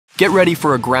Get ready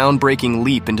for a groundbreaking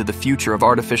leap into the future of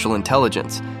artificial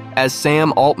intelligence as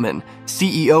Sam Altman,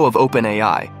 CEO of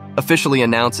OpenAI, officially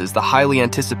announces the highly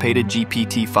anticipated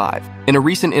GPT-5. In a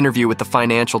recent interview with the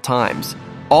Financial Times,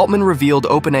 Altman revealed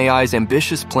OpenAI's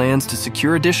ambitious plans to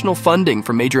secure additional funding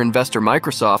from major investor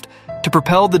Microsoft to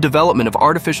propel the development of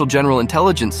artificial general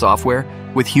intelligence software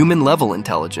with human-level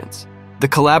intelligence. The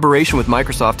collaboration with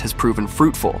Microsoft has proven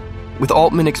fruitful, with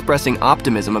Altman expressing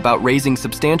optimism about raising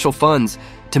substantial funds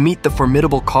to meet the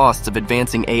formidable costs of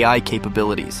advancing AI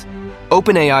capabilities.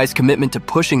 OpenAI's commitment to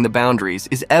pushing the boundaries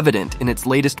is evident in its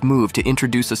latest move to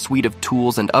introduce a suite of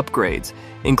tools and upgrades,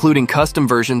 including custom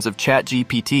versions of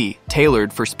ChatGPT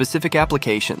tailored for specific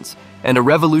applications, and a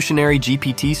revolutionary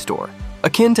GPT store,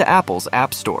 akin to Apple's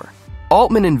App Store.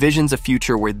 Altman envisions a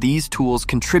future where these tools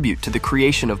contribute to the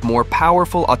creation of more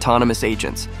powerful autonomous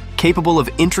agents, capable of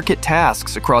intricate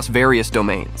tasks across various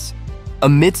domains.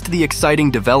 Amidst the exciting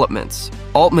developments,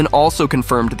 Altman also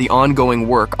confirmed the ongoing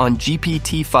work on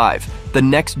GPT-5, the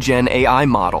next-gen AI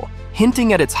model,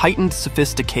 hinting at its heightened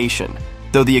sophistication,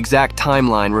 though the exact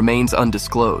timeline remains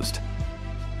undisclosed.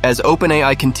 As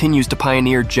OpenAI continues to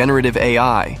pioneer generative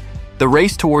AI, the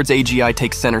race towards AGI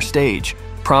takes center stage,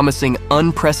 promising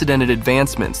unprecedented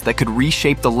advancements that could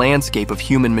reshape the landscape of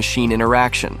human-machine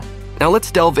interaction. Now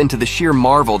let's delve into the sheer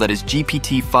marvel that is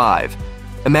GPT-5.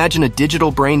 Imagine a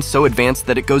digital brain so advanced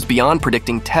that it goes beyond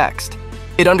predicting text.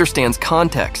 It understands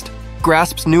context,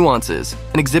 grasps nuances,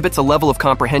 and exhibits a level of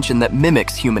comprehension that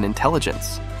mimics human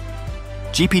intelligence.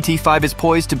 GPT-5 is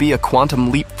poised to be a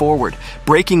quantum leap forward,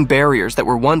 breaking barriers that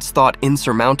were once thought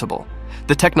insurmountable.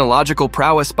 The technological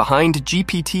prowess behind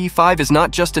GPT-5 is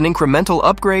not just an incremental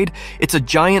upgrade, it's a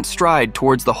giant stride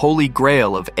towards the holy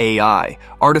grail of AI,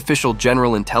 artificial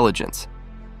general intelligence.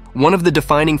 One of the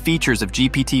defining features of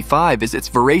GPT-5 is its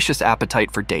voracious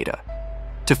appetite for data.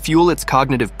 To fuel its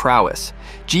cognitive prowess,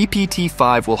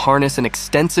 GPT-5 will harness an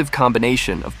extensive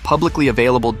combination of publicly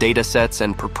available datasets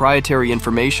and proprietary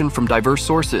information from diverse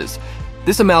sources.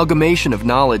 This amalgamation of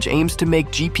knowledge aims to make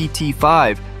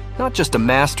GPT-5 not just a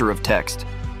master of text,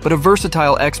 but a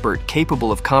versatile expert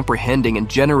capable of comprehending and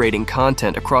generating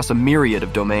content across a myriad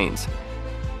of domains.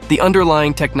 The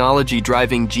underlying technology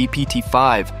driving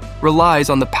GPT-5 relies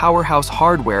on the powerhouse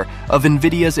hardware of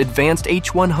NVIDIA's advanced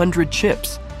H100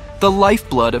 chips, the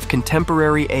lifeblood of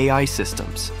contemporary AI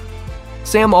systems.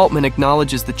 Sam Altman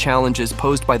acknowledges the challenges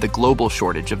posed by the global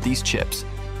shortage of these chips,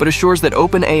 but assures that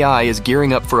OpenAI is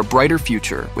gearing up for a brighter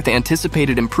future with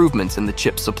anticipated improvements in the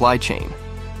chip supply chain.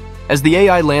 As the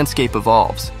AI landscape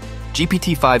evolves,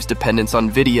 GPT-5's dependence on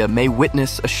NVIDIA may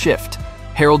witness a shift,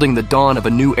 heralding the dawn of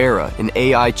a new era in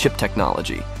AI chip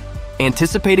technology.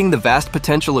 Anticipating the vast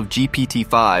potential of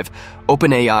GPT-5,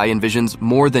 OpenAI envisions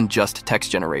more than just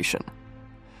text generation.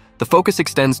 The focus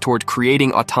extends toward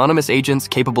creating autonomous agents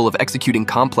capable of executing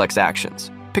complex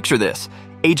actions. Picture this: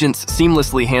 agents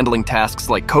seamlessly handling tasks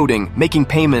like coding, making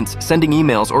payments, sending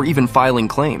emails, or even filing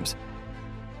claims.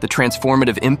 The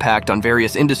transformative impact on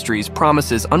various industries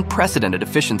promises unprecedented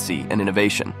efficiency and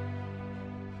innovation.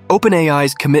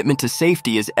 OpenAI's commitment to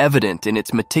safety is evident in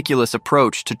its meticulous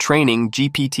approach to training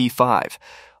GPT-5.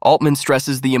 Altman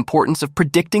stresses the importance of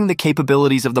predicting the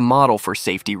capabilities of the model for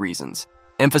safety reasons,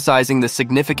 emphasizing the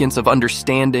significance of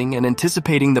understanding and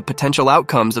anticipating the potential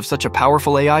outcomes of such a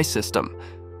powerful AI system.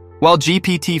 While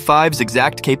GPT-5's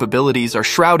exact capabilities are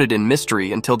shrouded in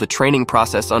mystery until the training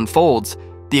process unfolds,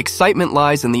 the excitement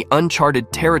lies in the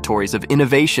uncharted territories of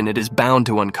innovation it is bound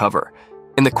to uncover.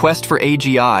 In the quest for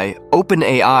AGI,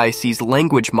 OpenAI sees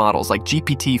language models like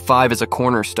GPT-5 as a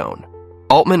cornerstone.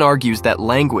 Altman argues that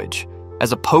language,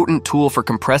 as a potent tool for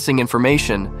compressing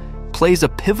information, plays a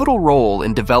pivotal role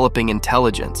in developing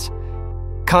intelligence.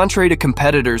 Contrary to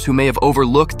competitors who may have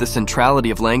overlooked the centrality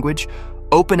of language,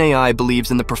 OpenAI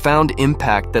believes in the profound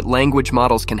impact that language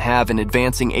models can have in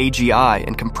advancing AGI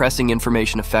and compressing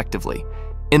information effectively.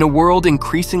 In a world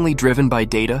increasingly driven by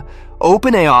data,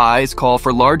 OpenAI's call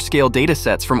for large-scale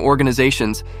datasets from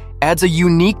organizations adds a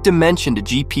unique dimension to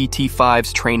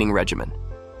GPT-5's training regimen.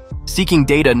 Seeking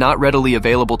data not readily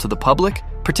available to the public,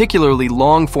 particularly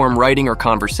long-form writing or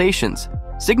conversations,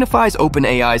 signifies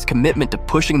OpenAI's commitment to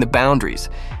pushing the boundaries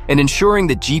and ensuring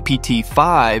that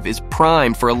GPT-5 is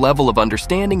primed for a level of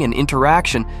understanding and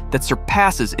interaction that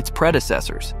surpasses its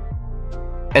predecessors.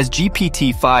 As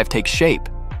GPT-5 takes shape,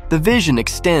 the vision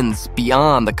extends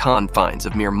beyond the confines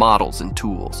of mere models and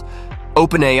tools.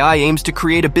 OpenAI aims to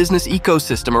create a business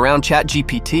ecosystem around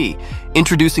ChatGPT,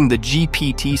 introducing the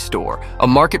GPT Store, a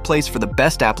marketplace for the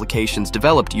best applications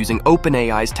developed using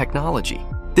OpenAI's technology.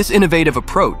 This innovative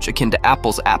approach, akin to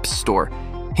Apple's App Store,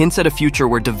 hints at a future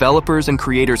where developers and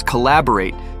creators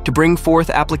collaborate to bring forth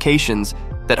applications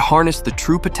that harness the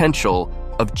true potential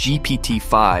of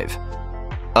GPT-5.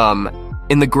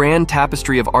 In the grand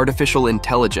tapestry of artificial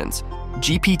intelligence,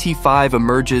 GPT-5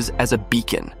 emerges as a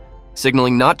beacon,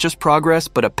 signaling not just progress,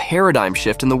 but a paradigm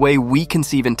shift in the way we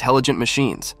conceive intelligent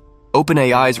machines.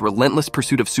 OpenAI's relentless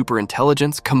pursuit of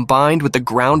superintelligence, combined with the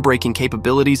groundbreaking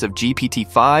capabilities of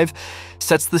GPT-5,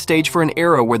 sets the stage for an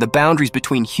era where the boundaries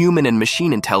between human and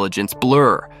machine intelligence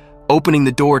blur, opening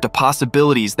the door to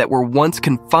possibilities that were once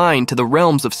confined to the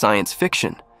realms of science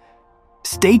fiction.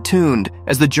 Stay tuned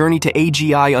as the journey to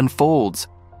AGI unfolds,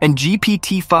 and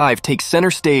GPT-5 takes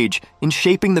center stage in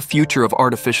shaping the future of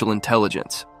artificial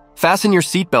intelligence. Fasten your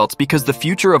seatbelts because the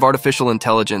future of artificial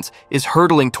intelligence is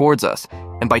hurtling towards us,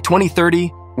 and by 2030,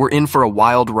 we're in for a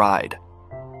wild ride.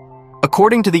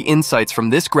 According to the insights from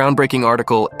this groundbreaking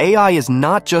article, AI is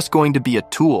not just going to be a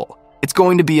tool, it's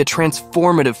going to be a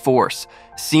transformative force,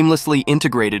 seamlessly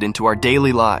integrated into our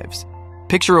daily lives.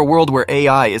 Picture a world where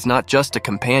AI is not just a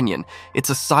companion,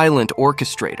 it's a silent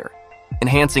orchestrator,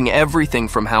 enhancing everything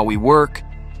from how we work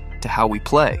to how we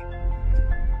play.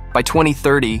 By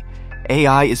 2030,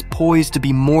 AI is poised to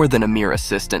be more than a mere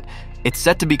assistant. It's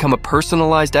set to become a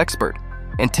personalized expert,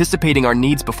 anticipating our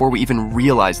needs before we even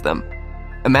realize them.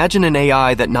 Imagine an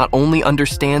AI that not only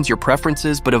understands your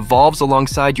preferences, but evolves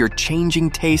alongside your changing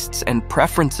tastes and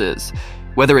preferences.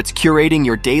 Whether it's curating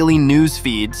your daily news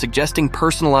feed, suggesting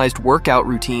personalized workout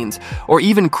routines, or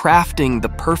even crafting the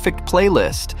perfect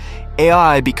playlist,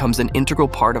 AI becomes an integral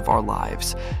part of our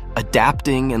lives,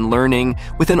 adapting and learning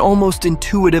with an almost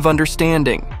intuitive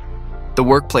understanding. The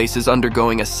workplace is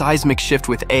undergoing a seismic shift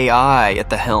with AI at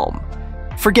the helm.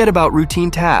 Forget about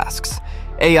routine tasks.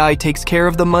 AI takes care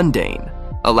of the mundane,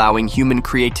 allowing human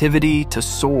creativity to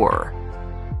soar.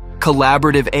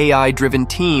 Collaborative AI-driven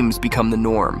teams become the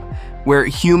norm, where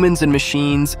humans and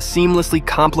machines seamlessly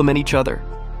complement each other.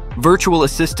 Virtual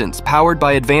assistants powered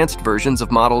by advanced versions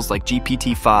of models like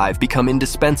GPT-5 become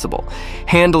indispensable,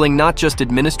 handling not just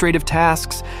administrative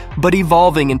tasks, but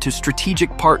evolving into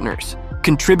strategic partners,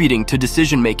 contributing to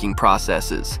decision-making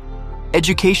processes.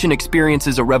 Education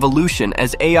experiences a revolution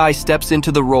as AI steps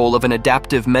into the role of an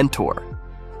adaptive mentor.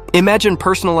 Imagine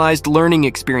personalized learning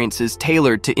experiences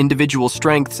tailored to individual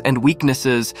strengths and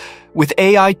weaknesses, with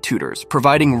AI tutors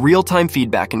providing real-time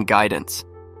feedback and guidance.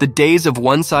 The days of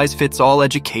one-size-fits-all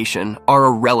education are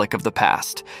a relic of the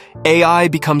past. AI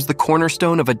becomes the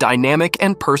cornerstone of a dynamic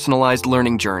and personalized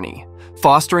learning journey,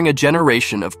 fostering a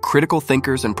generation of critical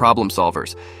thinkers and problem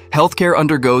solvers. Healthcare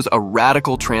undergoes a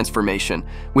radical transformation,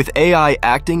 with AI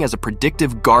acting as a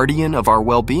predictive guardian of our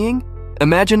well-being.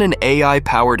 Imagine an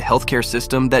AI-powered healthcare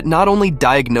system that not only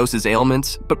diagnoses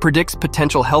ailments, but predicts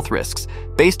potential health risks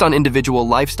based on individual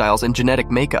lifestyles and genetic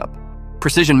makeup.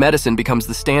 Precision medicine becomes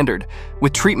the standard,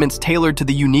 with treatments tailored to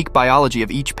the unique biology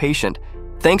of each patient,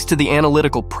 thanks to the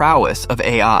analytical prowess of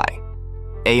AI.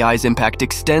 AI's impact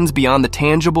extends beyond the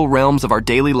tangible realms of our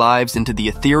daily lives into the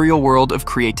ethereal world of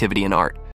creativity and art.